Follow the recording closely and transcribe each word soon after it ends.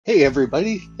Hey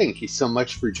everybody, thank you so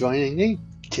much for joining me.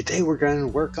 Today we're going to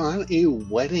work on a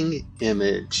wedding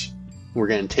image. We're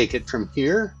going to take it from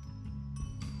here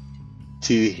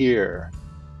to here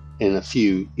in a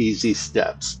few easy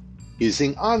steps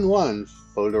using ON1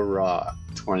 Photo RAW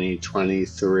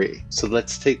 2023. So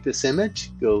let's take this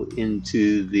image, go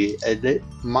into the edit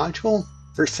module.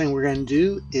 First thing we're going to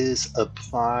do is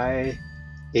apply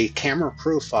a camera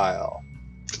profile.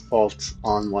 Defaults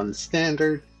ON1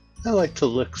 standard. I like to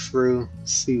look through,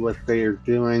 see what they are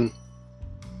doing.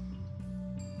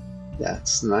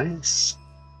 That's nice.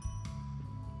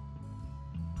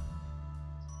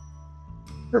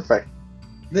 Perfect.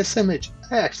 This image,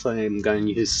 I actually am going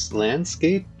to use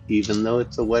landscape, even though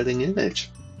it's a wedding image.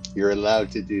 You're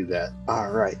allowed to do that. All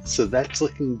right, so that's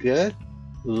looking good.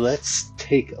 Let's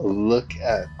take a look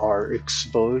at our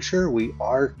exposure. We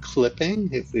are clipping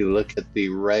if we look at the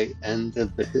right end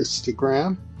of the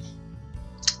histogram.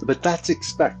 But that's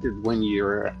expected when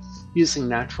you're using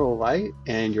natural light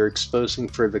and you're exposing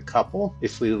for the couple.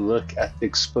 If we look at the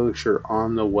exposure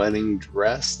on the wedding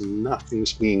dress,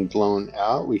 nothing's being blown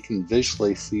out. We can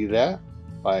visually see that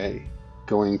by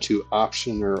going to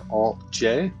Option or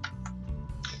Alt-J.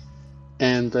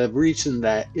 And the region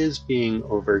that is being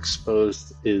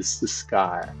overexposed is the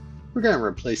sky. We're going to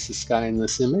replace the sky in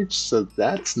this image, so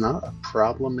that's not a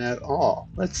problem at all.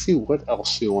 Let's see what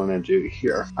else we want to do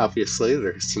here. Obviously,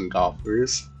 there's some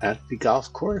golfers at the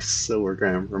golf course, so we're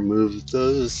going to remove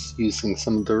those using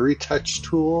some of the retouch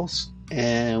tools.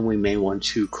 And we may want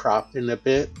to crop in a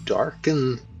bit,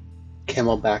 darken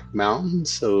Camelback Mountain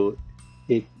so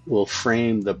it will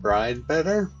frame the bride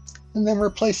better, and then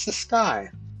replace the sky.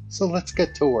 So let's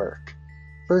get to work.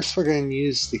 First, we're going to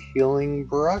use the healing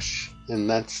brush, and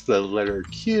that's the letter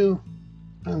Q.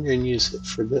 I'm going to use it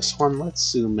for this one. Let's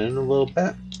zoom in a little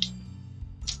bit.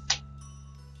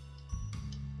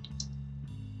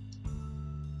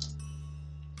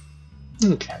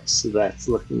 Okay, so that's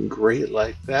looking great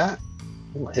like that.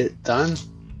 We'll hit done.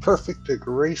 Perfect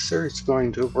eraser. It's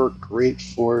going to work great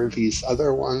for these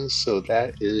other ones, so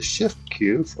that is Shift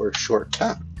Q for a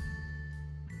shortcut.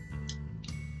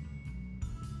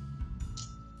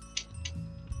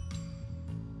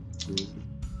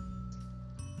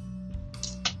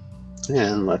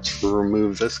 And let's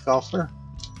remove this golfer.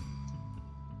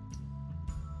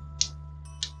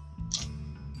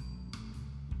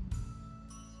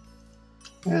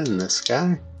 And this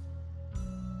guy.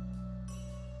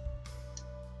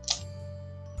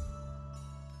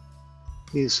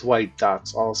 These white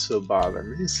dots also bother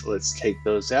me, so let's take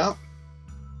those out.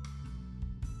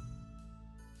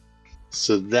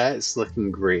 So that's looking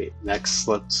great. Next,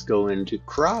 let's go into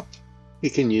crop. You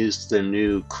can use the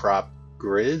new crop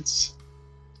grids.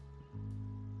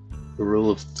 The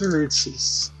rule of thirds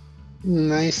is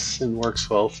nice and works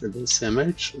well for this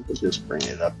image. We'll just bring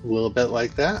it up a little bit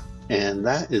like that. And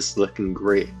that is looking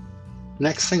great.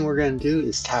 Next thing we're going to do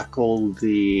is tackle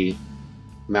the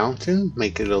mountain,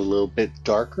 make it a little bit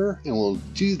darker. And we'll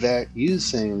do that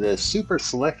using the Super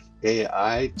Select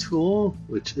AI tool,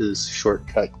 which is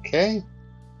shortcut K.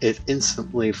 It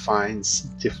instantly finds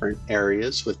different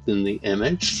areas within the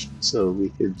image. So we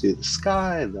could do the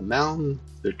sky, the mountain,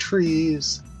 the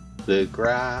trees, the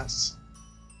grass,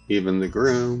 even the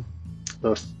groom,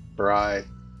 the bride,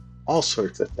 all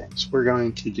sorts of things. We're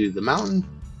going to do the mountain.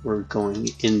 We're going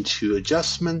into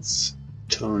adjustments,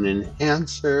 tone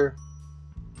enhancer,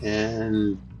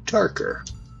 and darker.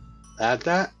 Add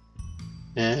that,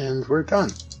 and we're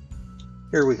done.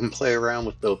 Here we can play around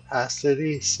with the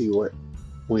opacity, see what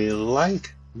we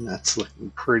like, and that's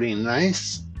looking pretty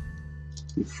nice.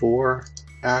 Before,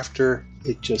 after,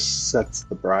 it just sets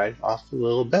the bride off a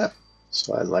little bit,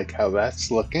 so I like how that's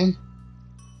looking.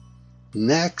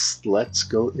 Next, let's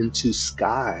go into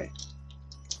sky.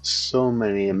 So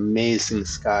many amazing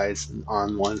skies in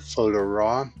ON1 Photo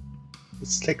RAW.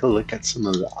 Let's take a look at some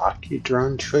of the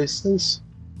Occudrone choices.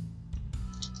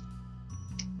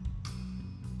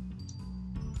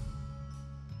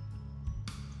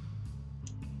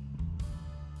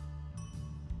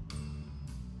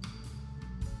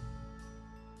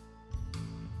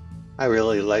 I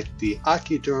really like the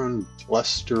Occudrone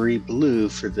Blustery Blue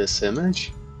for this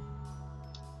image.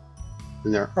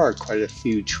 And there are quite a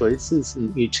few choices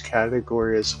in each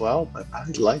category as well, but I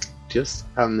like just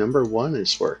how number one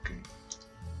is working.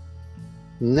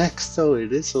 Next, though,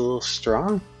 it is a little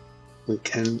strong. We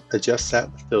can adjust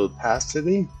that with the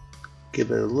opacity,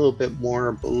 give it a little bit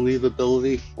more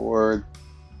believability for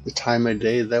the time of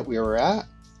day that we were at.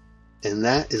 And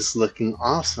that is looking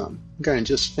awesome. I'm going to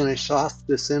just finish off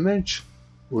this image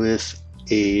with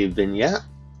a vignette,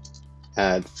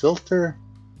 add filter,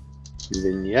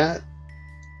 vignette,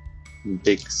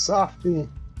 big softy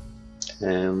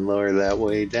and lower that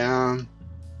way down.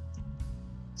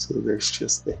 So there's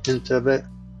just a hint of it.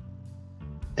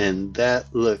 And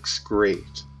that looks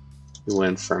great. We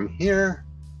went from here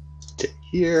to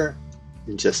here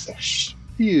in just a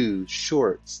few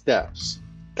short steps.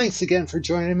 Thanks again for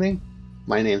joining me.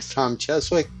 My name's Tom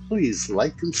Cheswick. Please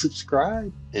like and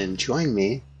subscribe and join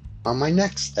me on my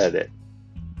next edit.